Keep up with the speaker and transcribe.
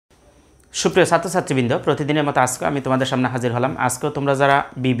সুপ্রিয় ছাত্রছাত্রীবৃন্দ, প্রতিদিনের মতো আজকে আমি তোমাদের সামনে হাজির হলাম। আজকেও তোমরা যারা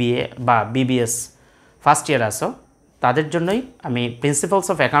বিবিএ বা বিবিএস ফার্স্ট ইয়ার আছো তাদের জন্যই আমি প্রিন্সিপালস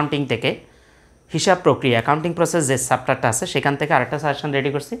অফ অ্যাকাউন্টিং থেকে হিসাব প্রক্রিয়া অ্যাকাউন্টিং প্রসেস যে চ্যাপ্টারটা আছে সেখান থেকে আরেকটা সাজেশন রেডি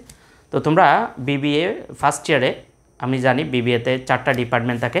করছি। তো তোমরা বিবিএ ফার্স্ট ইয়ারে, আমি জানি বিবিএতে 4টা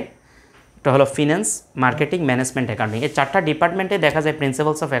ডিপার্টমেন্ট থাকে। একটা হলো ফিন্যান্স, মার্কেটিং, ম্যানেজমেন্ট, অ্যাকাউন্টিং। এই 4টা ডিপার্টমেন্টে দেখা যায়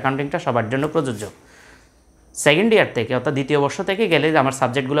প্রিন্সিপালস অফ অ্যাকাউন্টিংটা সবার জন্য প্রযোজ্য। সেকেন্ড ইয়ার থেকে অর্থাৎ দ্বিতীয় বর্ষ থেকে গেলে আমার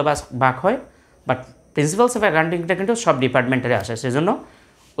সাবজেক্টগুলো ভাগ হয়, বাট প্রিন্সিপালস অফ অ্যাকাউন্টিংটা কিন্তু সব ডিপার্টমেন্টে আসে। সেজন্য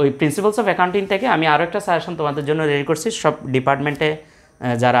ওই প্রিন্সিপালস অফ অ্যাকাউন্টিং থেকে আমি আরও একটা সাজেশন তোমাদের জন্য রেডি করছি সব ডিপার্টমেন্টে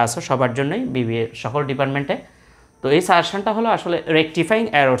যারা আছো সবার জন্যই, বিবিএ সকল ডিপার্টমেন্টে। তো এই সাজেশনটা হলো আসলে রেকটিফাইং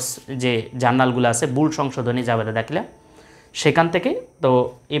এরর্স, যে জার্নালগুলো আছে ভুল সংশোধনী জাবেদা দেখলে সেখান থেকে। তো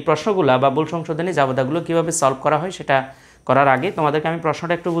এই প্রশ্নগুলো বা ভুল সংশোধনী জাবেদাগুলো কীভাবে সলভ করা হয় সেটা করার আগে তোমাদেরকে আমি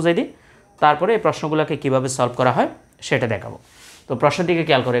প্রশ্নটা একটু বুঝাই দিই, তারপরে এই প্রশ্নগুলোকে কীভাবে সলভ করা হয় সেটা দেখাবো। তো প্রশ্নের দিকে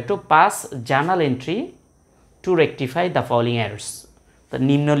খেয়াল করে একটু, pass journal entry two rectify the following errors. তো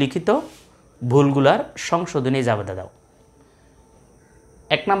নিম্নলিখিত ভুলগুলার সংশোধনী জাবেদা দাও।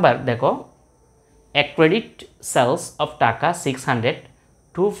 1 নাম্বার দেখো, এ ক্রেডিট সেলস অফ টাকা 600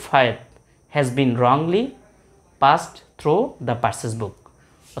 to 5 has been wrongly passed through the purchase বুক।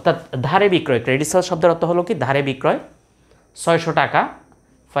 অর্থাৎ ধারে বিক্রয়, ক্রেডিট সেলস শব্দের অর্থ হলো কি ধারে বিক্রয় 600 টাকা,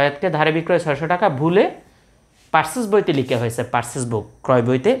 ফয়াতকে ধারে বিক্রয় 600 টাকা ভুলে পার্সেস বইতে লিখে হয়েছে, পার্সেস বুক ক্রয়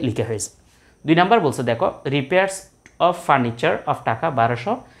বইতে লিখে হয়েছে। 2 নাম্বার বলছে দেখো, রিপেয়ার্স অফ ফার্নিচার অফ টাকা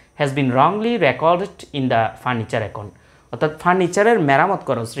 1200 has been wrongly recorded in the furniture account. অর্থাৎ ফার্নিচারের মেরামত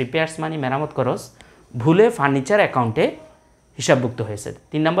খরচ, রিপেয়ার্স মানে মেরামত খরচ, ভুলে ফার্নিচার অ্যাকাউন্টে হিসাবভুক্ত হয়েছে।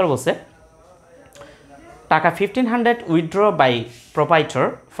 3 নাম্বার বলছে টাকা 1500 withdraw by proprietor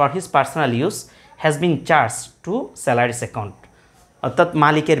for his personal use has been charge two salaries account. অর্থাৎ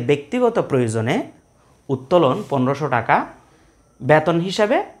মালিকের ব্যক্তিগত প্রয়োজনে উত্তোলন 1500 টাকা বেতন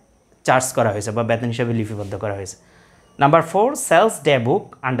হিসাবে চার্জ করা হয়েছে বা বেতন হিসাবে লিপিবদ্ধ করা হয়েছে। Number 4, sales day book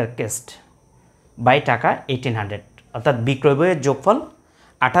আন্ডারকেস্ট by টাকা 1800। অর্থাৎ বিক্রয় বইয়ের যোগফল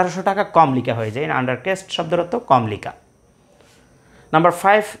 1800 টাকা কম লিখা হয়ে যায়, আন্ডারকেস্ট শব্দের অর্থ কম লিখা। নাম্বার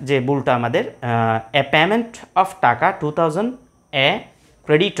 5 যে ভুলটা আমাদের, এ পেমেন্ট অফ টাকা 2000 এ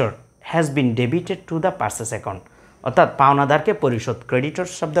creditor has been debited to the purchase account. অর্থাৎ পাওনাদারকে পরিশোধ, ক্রেডিটর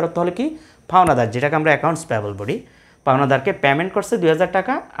শব্দের অর্থ হলো কি পাওনাদার, যেটাকে আমরা অ্যাকাউন্টস পেয়েবল বলি। পাওনাদারকে পেমেন্ট করছে 2000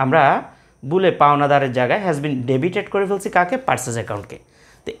 টাকা, আমরা ভুলে পাওনাদারের জায়গায় হ্যাজ বিন ডেবিটেড করে ফেলছি কাকে, পার্সেস অ্যাকাউন্টকে।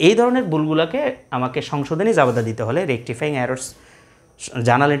 তো এই ধরনের ভুলগুলোকে আমাকে সংশোধনী জাবেদা দিতে হলে, রেকটিফাইং এরর্স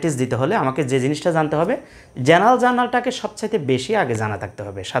জার্নাল এন্ট্রিজ দিতে হলে আমাকে যে জিনিসটা জানতে হবে, জার্নালটাকে সবচাইতে বেশি আগে জানা থাকতে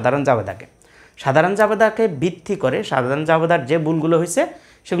হবে সাধারণ জাবেদাকে। সাধারণ জাবেদাকে ভিত্তি করে সাধারণ জাবেদার যে ভুলগুলো হয়েছে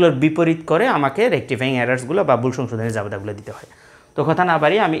সেগুলোর বিপরীত করে আমাকে রেকটিফাইং এরর্সগুলো বা ভুল সংশোধনী জাবেদাগুলো দিতে হয়। তো কথা না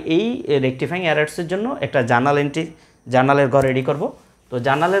বাড়িয়ে আমি এই রেকটিফাইং এরর্সের জন্য একটা জার্নাল এন্ট্রি, জার্নালের ঘর রেডি করব। তো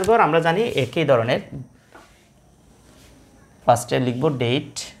জার্নালের ঘর আমরা জানি একই ধরনের, ফার্স্টে লিখব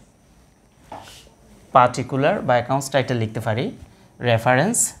ডেট, পার্টিকুলার বা অ্যাকাউন্টস টাইটেল লিখতে পারি,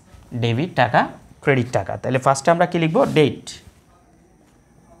 রেফারেন্স, ডেবিট টাকা, ক্রেডিট টাকা। তাহলে ফার্স্টে আমরা কি লিখব, ডেট,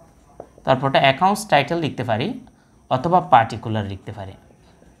 তারপরটা অ্যাকাউন্টস টাইটেল লিখতে পারি অথবা পার্টিকুলার লিখতে পারি,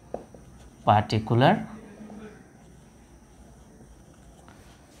 পার্টিকুলার,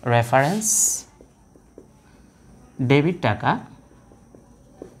 রেফারেন্স, ডেবিট টাকা,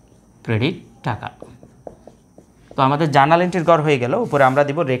 ক্রেডিট টাকা। তো আমাদের জার্নাল এন্ট্রির ঘর হয়ে গেল। উপরে আমরা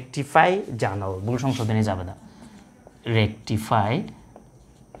দিব রেকটিফাই জার্নাল, ভুল সংশোধনী জাবেদা, রেকটিফাই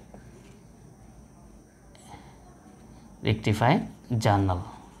জার্নাল।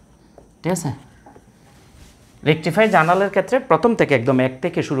 ঠিক আছে, রেকটিফাই জার্নালের ক্ষেত্রে প্রথম থেকে একদম 1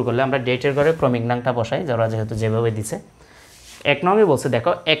 থেকে শুরু করলে আমরা ডেটের ঘরে ক্রমিক নামটা বসাই, যারা যেহেতু যেভাবে দিছে। 1 নম্বরে বলছে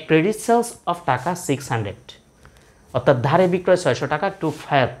দেখো, এ ক্রেডিট সেলস অফ টাকা 600, অর্থাৎ ধারে বিক্রয় 600 টাকা টু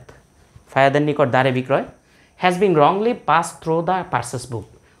ফায়াদের নিকট ধারে বিক্রয়, has been wrongly pass through the purchase বুক,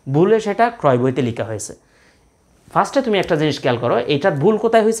 ভুলে সেটা ক্রয় বইতে লেখা হয়েছে। ফার্স্টে তুমি একটা জিনিস খেয়াল করো, এটার ভুল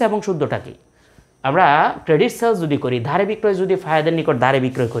কোথায় হয়েছে এবং শুদ্ধটা কি। আমরা ক্রেডিট সেলস যদি করি, ধারে বিক্রয় যদি ফায়াদের নিকট ধারে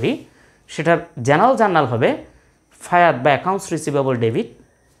বিক্রয় করি, সেটার জার্নাল হবে ফায়াদ বা accounts receivable debit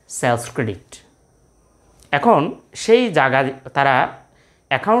sales credit. এখন সেই জায়গা তারা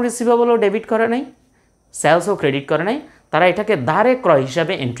অ্যাকাউন্ট রিসিভেবলও ডেবিট করে নাই, সেলসও ক্রেডিট করে নাই, তারা এটাকে ধারে ক্রয়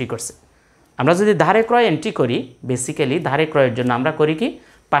হিসাবে এন্ট্রি করছে। আমরা যদি ধারে ক্রয় এন্ট্রি করি, বেসিক্যালি ধারে ক্রয়ের জন্য আমরা করি কি,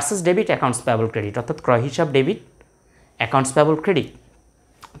 purchase debit accounts payable credit, অর্থাৎ ক্রয় হিসাব ডেবিট, অ্যাকাউন্টস পেয়েবল ক্রেডিট।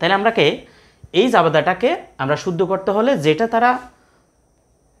 তাহলে আমরাকে এই জাবেদাটাকে আমরা শুদ্ধ করতে হলে যেটা তারা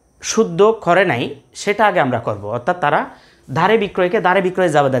শুদ্ধ করে নাই সেটা আগে আমরা করব। অর্থাৎ তারা ধারে বিক্রয়কে ধারে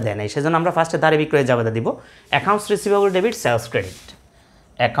বিক্রয় জাবেদা দেয় নাই, সেজন্য আমরা ফার্স্টে ধারে বিক্রয় জাবেদা দিব, accounts receivable debit sales credit,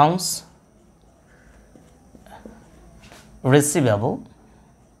 accounts receivable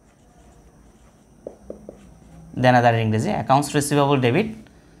দেনাদার ইংরেজি accounts receivable debit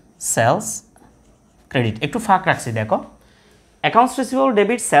sales credit, একটু ফাঁক রাখছি দেখো, accounts receivable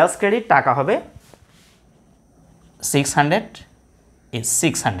debit sales credit টাকা হবে 600 is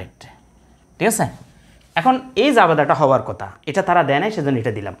 600, ঠিক আছে। এখন এই জাবেদাটা হওয়ার কথা, এটা তারা দেয় নাই সেজন্য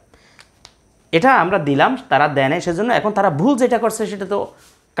এটা দিলাম, এটা আমরা দিলাম, তারা দেয় নাই সেজন্য। এখন তারা ভুল যেটা করছে সেটা তো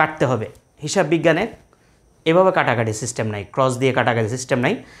কাটতে হবে। হিসাব বিজ্ঞানে এভাবে কাটাকাটি সিস্টেম নাই, ক্রস দিয়ে কাটাকাটি সিস্টেম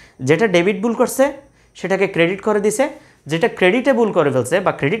নাই। যেটা ডেবিট ভুল করছে সেটাকে ক্রেডিট করে দিছে, যেটা ক্রেডিটে ভুল করে ফেলছে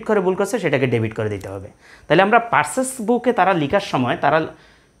বা ক্রেডিট করে ভুল করছে সেটাকে ডেবিট করে দিতে হবে। তাহলে আমরা পার্সেস বুকে তারা লেখার সময় তারা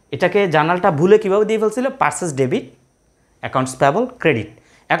এটাকে জার্নালটা ভুলে কীভাবে দিয়ে ফেলছিল, purchase debit accounts payable credit.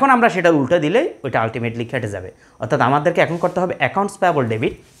 এখন আমরা সেটা উল্টা দিলেই ওইটা আলটিমেটলি কেটে যাবে। অর্থাৎ আমাদেরকে এখন করতে হবে accounts payable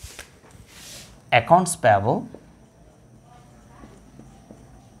debit, accounts payable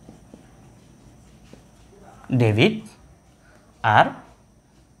debit আর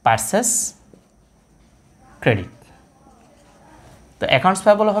পার্সেস ক্রেডিট। তো অ্যাকাউন্টস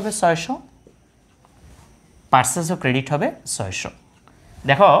পেয়েবল হবে 600, পার্সেস ও ক্রেডিট হবে 600।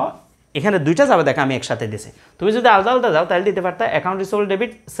 দেখো এখানে দুইটা যাবে, দেখো আমি একসাথে দিছি। তুমি যদি আলাদা আলাদা যাও তাহলে দিতে পারতা account receivable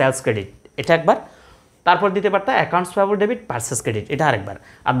debit sales credit, এটা একবার, তারপর দিতে পারতা accounts payable debit purchase credit, এটা আরেকবার।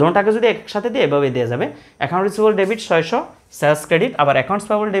 আর দুটোটাকে যদি একসাথে দিয়ে এভাবে দেওয়া যাবে account receivable debit 600 sales credit, আবার accounts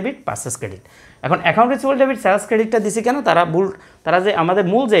payable debit purchase credit. এখন অ্যাকাউন্ট রিসিভেবল ডেবিট সেলস ক্রেডিটটা দিছি কেন, তারা যে আমাদের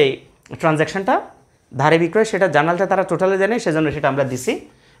মূল যে ট্রানজ্যাকশনটা ধারে বিক্রয় সেটা জার্নালটা তারা টোটালে দেয়, সেজন্য সেটা আমরা দিছি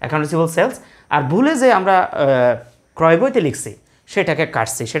অ্যাকাউন্ট রিসিভেবল সেলস। আর ভুলে যে আমরা ক্রয় বইতে লিখছি সেটাকে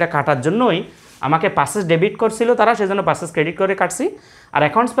কাটছি, সেটা কাটার জন্যই আমাকে পার্সেস ডেবিট করছিল তারা, সেজন্য পার্সেস ক্রেডিট করে কাটছি। আর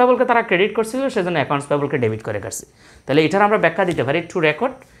অ্যাকাউন্টস পেয়েবলকে তারা ক্রেডিট করছিল সেজন্য অ্যাকাউন্টস পেয়েবলকে ডেবিট করে কাটছি। তাহলে এটার আমরা ব্যাখ্যা দিতে পারি two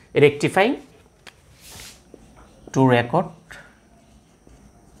record রেকটিফাইং, two record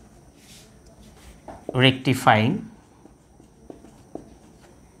রেকটিফাইং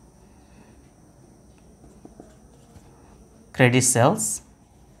credit sales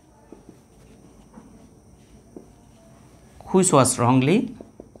which was wrongly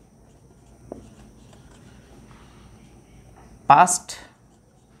passed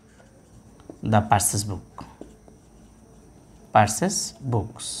the purchase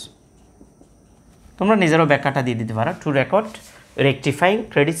books। তোমরা নিজেরও ব্যাখ্যাটা দিয়ে দিতে পারো, two record রেকটিফাইং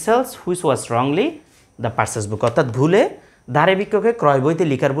credit sales which was wrongly the purchase বুক, অর্থাৎ ভুলে ধারে বিক্রয়কে ক্রয় বইতে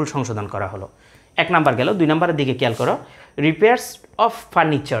লিখার ভুল সংশোধন করা হলো। এক নাম্বার গেল। দুই নাম্বারের দিকে খেয়াল করো, রিপেয়ার্স অফ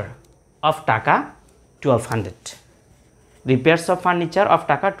ফার্নিচার অফ টাকা 1200, রিপেয়ার্স অফ ফার্নিচার অফ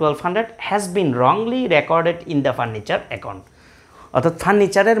টাকা 1200 has been wrongly recorded in the furniture account, অর্থাৎ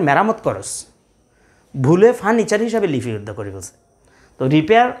ফার্নিচারের মেরামত খরচ ভুলে ফার্নিচার হিসাবে লিপিবদ্ধ করে ফেলছে। তো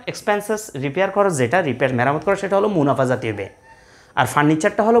রিপেয়ার এক্সপেন্সেস, রিপেয়ার খরচ যেটা রিপেয়ার মেরামত খরচ সেটা হলো মুনাফা জাতীয় ব্যয়, আর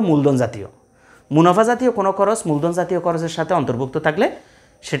ফার্নিচারটা হলো মূলধন জাতীয়। মুনাফা জাতীয় কোনো খরচ মূলধন জাতীয় খরচের সাথে অন্তর্ভুক্ত থাকলে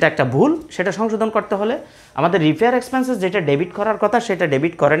সেটা একটা ভুল, সেটা সংশোধন করতে হলে আমাদের রিপেয়ার এক্সপেন্সেস যেটা ডেবিট করার কথা সেটা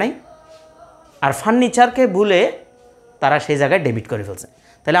ডেবিট করে নাই, আর ফার্নিচারকে ভুলে তারা সেই জায়গায় ডেবিট করে ফেলছে।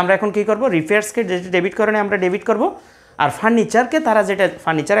 তাহলে আমরা এখন কী করবো, রিপেয়ার্সকে যেটা ডেবিট করে নাই আমরা ডেবিট করব, আর ফার্নিচারকে তারা যেটা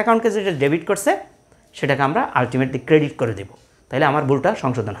ফার্নিচার অ্যাকাউন্টকে যেটা ডেবিট করছে সেটাকে আমরা আলটিমেটলি ক্রেডিট করে দেব। তাহলে আমার ভুলটা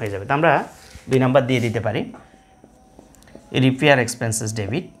সংশোধন হয়ে যাবে। তো আমরা 2 নাম্বার দিয়ে দিতে পারি repair expenses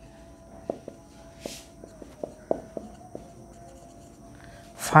debit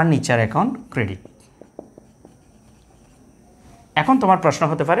furniture account credit. এখন তোমার প্রশ্ন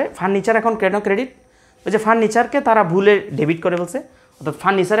হতে পারে ফার্নিচার অ্যাকাউন্ট কেন ক্রেডিট? ওই যে ফার্নিচারকে তারা ভুলে ডেবিট করে ফেলছে, অর্থাৎ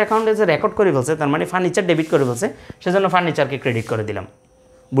ফার্নিচার অ্যাকাউন্টে যে রেকর্ড করে ফেলছে তার মানে ফার্নিচার ডেবিট করে ফেলছে, সেজন্য ফার্নিচারকে ক্রেডিট করে দিলাম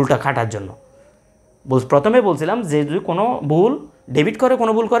ভুলটা খাটার জন্য। প্রথমে বলছিলাম যে যদি কোনো ভুল ডেবিট করে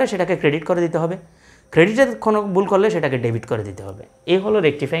কোনো ভুল করে সেটাকে ক্রেডিট করে দিতে হবে, ক্রেডিটের কোনো ভুল করলে সেটাকে ডেবিট করে দিতে হবে। এই হলো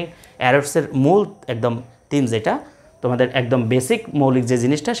রেকটিফাইং এরর্সের মূল একদম থিম, যেটা তোমাদের একদম বেসিক মৌলিক যে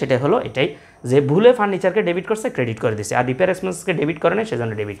জিনিসটা সেটা হলো এটাই, যে ভুলে ফার্নিচারকে ডেবিট করছে ক্রেডিট করে দিছে, আর রিপেয়ার এক্সপেন্সকে ডেবিট করে নেই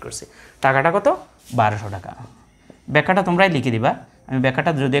সেজন্য ডেবিট করছে। টাকাটা কত? 1200 টাকা। ব্যাখ্যাটা তোমরাই লিখে দিবা, আমি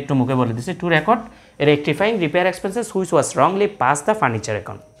ব্যাখ্যাটা যদি একটু মুখে বলে দিচ্ছি। Two record রেকটিফাইং repair expenses which was wrongly pass the furniture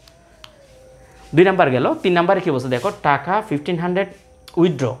account. 2 number গেল। 3 নাম্বারে কী বলছে দেখো, টাকা 1500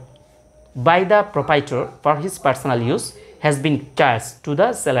 withdraw by the proprietor for his personal use has been charge to the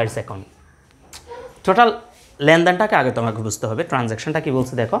sellers account. Total লেনদেনটাকে আগে তোমাকে বুঝতে হবে, ট্রানজ্যাকশনটা কী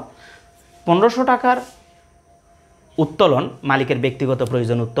বলছে দেখো, 1500 টাকার উত্তোলন, মালিকের ব্যক্তিগত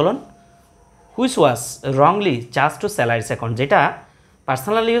প্রয়োজন উত্তোলন, which was wrongly charge two salaries account, যেটা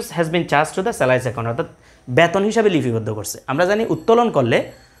personal use has been charge to the salaries account, অর্থাৎ বেতন হিসাবে লিপিবদ্ধ করছে। আমরা জানি উত্তোলন করলে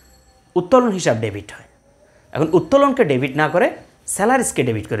উত্তোলন হিসাব ডেবিট হয়, এখন উত্তোলনকে ডেবিট না করে স্যালারিসকে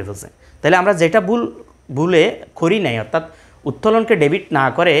ডেবিট করে ফেলছে। তাহলে আমরা যেটা ভুলে করি নাই, অর্থাৎ উত্তোলনকে ডেবিট না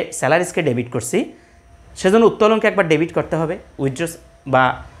করে স্যালারিসকে ডেবিট করছি, সেজন্য উত্তোলনকে একবার ডেবিট করতে হবে, উইথড্র বা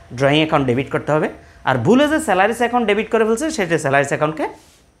ড্রয়িং অ্যাকাউন্ট ডেবিট করতে হবে, আর ভুলে যে স্যালারিস অ্যাকাউন্ট ডেবিট করে ফেলছে সেটা স্যালারিস অ্যাকাউন্টকে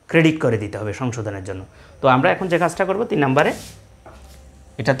ক্রেডিট করে দিতে হবে সংশোধনের জন্য। তো আমরা এখন যে কাজটা করব 3 নম্বরে,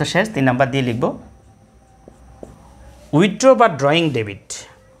 এটা তো শেষ, 3 নাম্বার দিয়ে লিখব উইথড্র বা ড্রয়িং ডেবিট।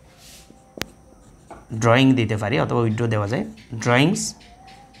 ড্রয়িং দিতে পারি অথবা উইথড্র দেওয়া যায়। Drawings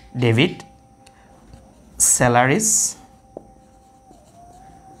debit salaries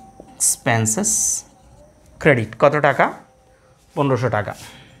expenses credit. কত টাকা? 1500 টাকা।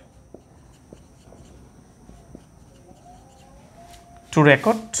 টু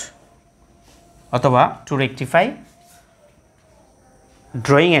রেকর্ড অথবা two rectify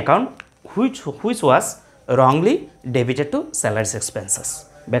drawing account which was wrongly debited two salaries expenses.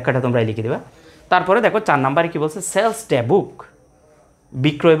 ব্যাখ্যাটা তোমরা লিখে দেবা। তারপরে দেখো 4 নম্বরে কী বলছে, সেলস ডেবুক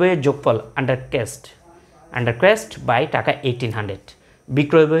বিক্রয় বইয়ের যোগফল আন্ডারক্রেস্ট বাই টাকা 1800।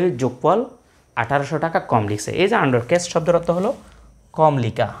 বিক্রয় বইয়ের যোগফল 1800 টাকা কম লিখছে। এই যে আন্ডারক্রেস্ট শব্দের অর্থ হলো কম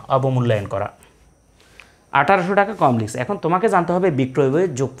লিখা, অবমূল্যায়ন করা। 1800 টাকা কম লিখছে। এখন তোমাকে জানতে হবে বিক্রয়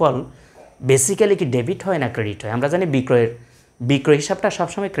বইয়ের যোগফল বেসিক্যালি কি ডেবিট হয় না ক্রেডিট হয়? আমরা জানি বিক্রয় হিসাবটা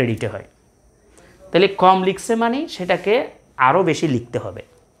সবসময় ক্রেডিটে হয়। তাহলে কম লিখছে মানে সেটাকে আরও বেশি লিখতে হবে।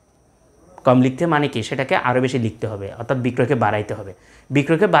 কম লিখতে মানে কি? সেটাকে আরও বেশি লিখতে হবে, অর্থাৎ বিক্রয়কে বাড়াইতে হবে।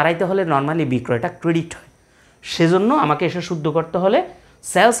 বিক্রয়কে বাড়াইতে হলে নর্মালি বিক্রয়টা ক্রেডিট হয়, সেজন্য আমাকে এসে শুদ্ধ করতে হলে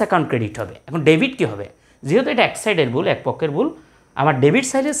সেলস অ্যাকাউন্ট ক্রেডিট হবে। এখন ডেবিট কী হবে? যেহেতু এটা এক সাইডের ভুল, এক পক্ষের ভুল, আমার ডেবিট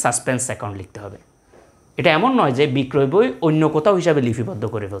সাইডে সাসপেন্স অ্যাকাউন্ট লিখতে হবে। এটা এমন নয় যে বিক্রয় বই অন্য কোথাও হিসাবে লিপিবদ্ধ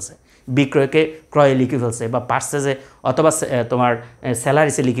করে ফেলছে, বিক্রয়কে ক্রয়ে লিখে ফেলছে বা পার্সেসে অথবা তোমার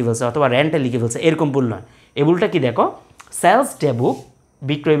স্যালারিসে লিখে ফেলছে অথবা রেন্টে লিখে ফেলছে, এরকম ভুল নয়। এই ভুলটা কি দেখো, সেলস ডেবুক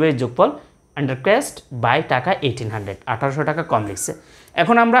বিক্রয় বইয়ের যোগফল আন্ডারক্রেস্ট বাই টাকা 1800, 1800 টাকা কম লিখছে।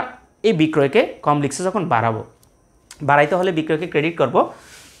 এখন আমরা এই বিক্রয়কে কম লিখছে যখন বাড়াইতে হলে বিক্রয়কে ক্রেডিট করব।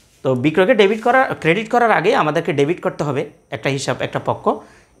 তো বিক্রয়কে ক্রেডিট করার আগে আমাদেরকে ডেবিট করতে হবে একটা হিসাব, একটা পক্ষ।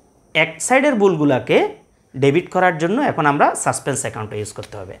 এক সাইডের ভুলগুলাকে ডেবিট করার জন্য এখন আমরা সাসপেন্স অ্যাকাউন্টটা ইউজ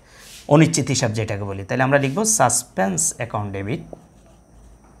করতে হবে, অনিশ্চিত হিসাব যেটাকে বলি। তাহলে আমরা লিখব suspense account debit,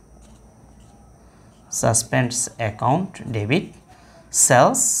 suspense account debit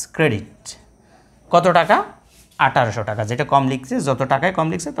sales credit. কত টাকা? 1800 টাকা। যেটা কম লিখছে, যত টাকায় কম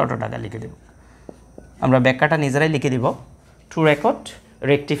লিখছে তত টাকা লিখে দেব। আমরা ব্যাখ্যাটা নিজেরাই লিখে দিব। Two record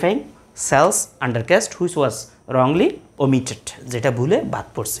রেকটিফাইং sales আন্ডারক্রেস্ট which was wrongly omitted, যেটা ভুলে বাদ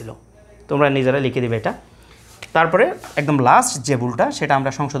পড়ছিল। তোমরা নিজেরা লিখে দিবে এটা। তারপরে একদম লাস্ট যে ভুলটা সেটা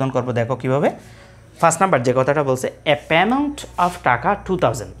আমরা সংশোধন করব। দেখো কীভাবে। ফার্স্ট নাম্বার যে কথাটা বলছে, এ পেমেন্ট অফ টাকা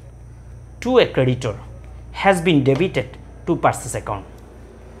 2000 two A creditor has been debited two purchase account.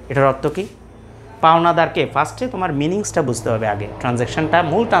 এটার অর্থ কী? পাওনাদারকে ফার্স্টে তোমার মিনিংসটা বুঝতে হবে আগে, ট্রানজ্যাকশানটা,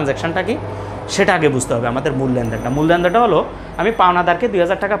 মূল ট্রানজ্যাকশানটা কি সেটা আগে বুঝতে হবে। আমাদের মূল লেনদেনটা হলো আমি পাওনাদারকে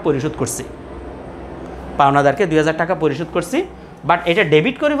 2000 টাকা পরিশোধ করছি, পাওনাদারকে 2000 টাকা পরিশোধ করছি, বাট এটা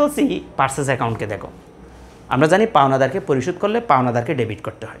ডেবিট করে বলছি পার্সেস অ্যাকাউন্টকে। দেখো আমরা জানি পাওনাদারকে পরিশোধ করলে পাওনাদারকে ডেবিট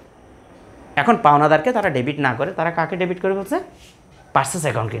করতে হয়। এখন পাওনাদারকে তারা ডেবিট না করে তারা কাকে ডেবিট করে বলছে? পার্সেস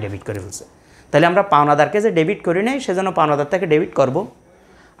অ্যাকাউন্টকে ডেবিট করে বলছে। তাহলে আমরা পাওনাদারকে যে ডেবিট করি নাই সেজন্য পাওনাদার থেকে ডেবিট করব,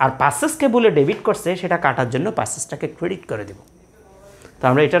 আর পার্সেসকে বলে ডেবিট করছে সেটা কাটার জন্য পার্সেসটাকে ক্রেডিট করে দেব। তো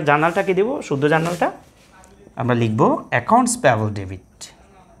আমরা এটার জার্নালটাকে দিব, শুদ্ধ জার্নালটা আমরা লিখব accounts payable debit,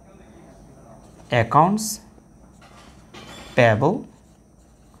 accounts payable,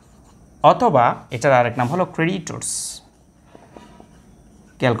 অথবা এটার আরেক নাম হলো ক্রেডিটর্স।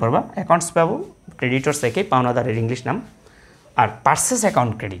 খেয়াল করবা, অ্যাকাউন্টস পেয়েবল ক্রেডিটর্স একই, পাওনাদারের ইংলিশ নাম। আর purchase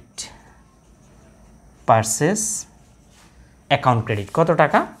account credit, purchase account credit কত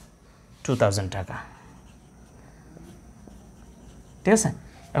টাকা? 2000 টাকা। ঠিক আছে।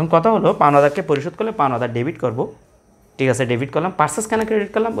 এখন কথা হলো পাওনাদারকে পরিশোধ করলে পাওনাদার ডেবিট করব, ঠিক আছে, ডেবিট করলাম। পার্সেস কেন ক্রেডিট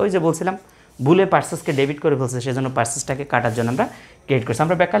করলাম? ওই যে বলছিলাম ভুলে পার্সেসকে ডেবিট করে ফেলছে, সেজন্য পার্সেসটাকে কাটার জন্য আমরা ক্রেডিট করছি।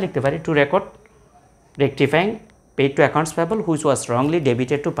 আমরা ব্যাখ্যা লিখতে পারি, two record রেকটিফাইং paid two accounts payable which was wrongly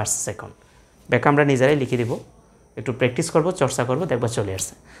debited two purchase account. ব্যাখ্যা আমরা নিজেরাই লিখে দিব, একটু প্র্যাকটিস করব, চর্চা করব, দেখবা চলে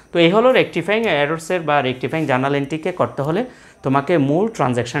আসছে। তো এই হলো রেকটিফাইং এররসের বা রেকটিফাইং জার্নাল এন্ট্রিকে করতে হলে তোমাকে মূল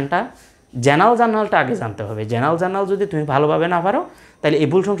ট্রানজ্যাকশানটা জার্নালটা আগে জানতে হবে। জার্নাল যদি তুমি ভালোভাবে না পারো তাহলে এই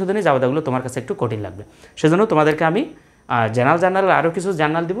ভুল সংশোধনী যাওয়াগুলো তোমার কাছে একটু কঠিন লাগবে। সেজন্য তোমাদেরকে আমি জার্নাল আরও কিছু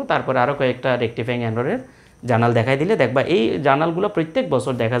জার্নাল দিব, তারপরে আরও কয়েকটা রেকটিফাইং এররের জার্নাল দেখাই দিলে দেখবা এই জার্নালগুলো প্রত্যেক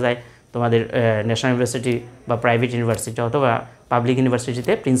বছর দেখা যায় তোমাদের ন্যাশনাল ইউনিভার্সিটি বা প্রাইভেট ইউনিভার্সিটি অথবা পাবলিক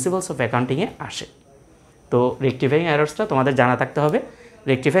ইউনিভার্সিটিতে প্রিন্সিপালস অফ অ্যাকাউন্টিংয়ে আসে। তো রেকটিফাইং এরর্সটা তোমাদের জানা থাকতে হবে।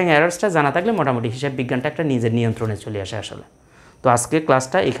 রেকটিফাইং এরর্সটা জানা থাকলে মোটামুটি হিসাব বিজ্ঞানটা একটা নিজের নিয়ন্ত্রণে চলে আসে আসলে। তো আজকে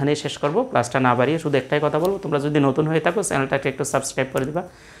ক্লাসটা এখানেই শেষ করব। ক্লাসটা না বাড়িয়ে শুধু একটাই কথা বলবো, তোমরা যদি নতুন হয়ে থাকো চ্যানেলটাকে একটু সাবস্ক্রাইব করে দিবা,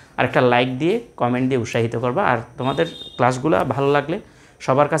 আর একটা লাইক দিয়ে কমেন্ট দিয়ে উৎসাহিত করবা। আর তোমাদের ক্লাসগুলো ভালো লাগলে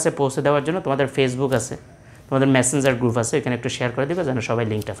সবার কাছে পৌঁছে দেওয়ার জন্য তোমাদের ফেসবুক আছে, তোমাদের মেসেঞ্জার গ্রুপ আছে, এখানে একটু শেয়ার করে দিবে যেন সবাই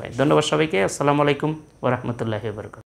লিঙ্কটা পায়। ধন্যবাদ সবাইকে। আসসালামু আলাইকুম ওয়া রাহমাতুল্লাহি ওয়া বারাকাতুহু।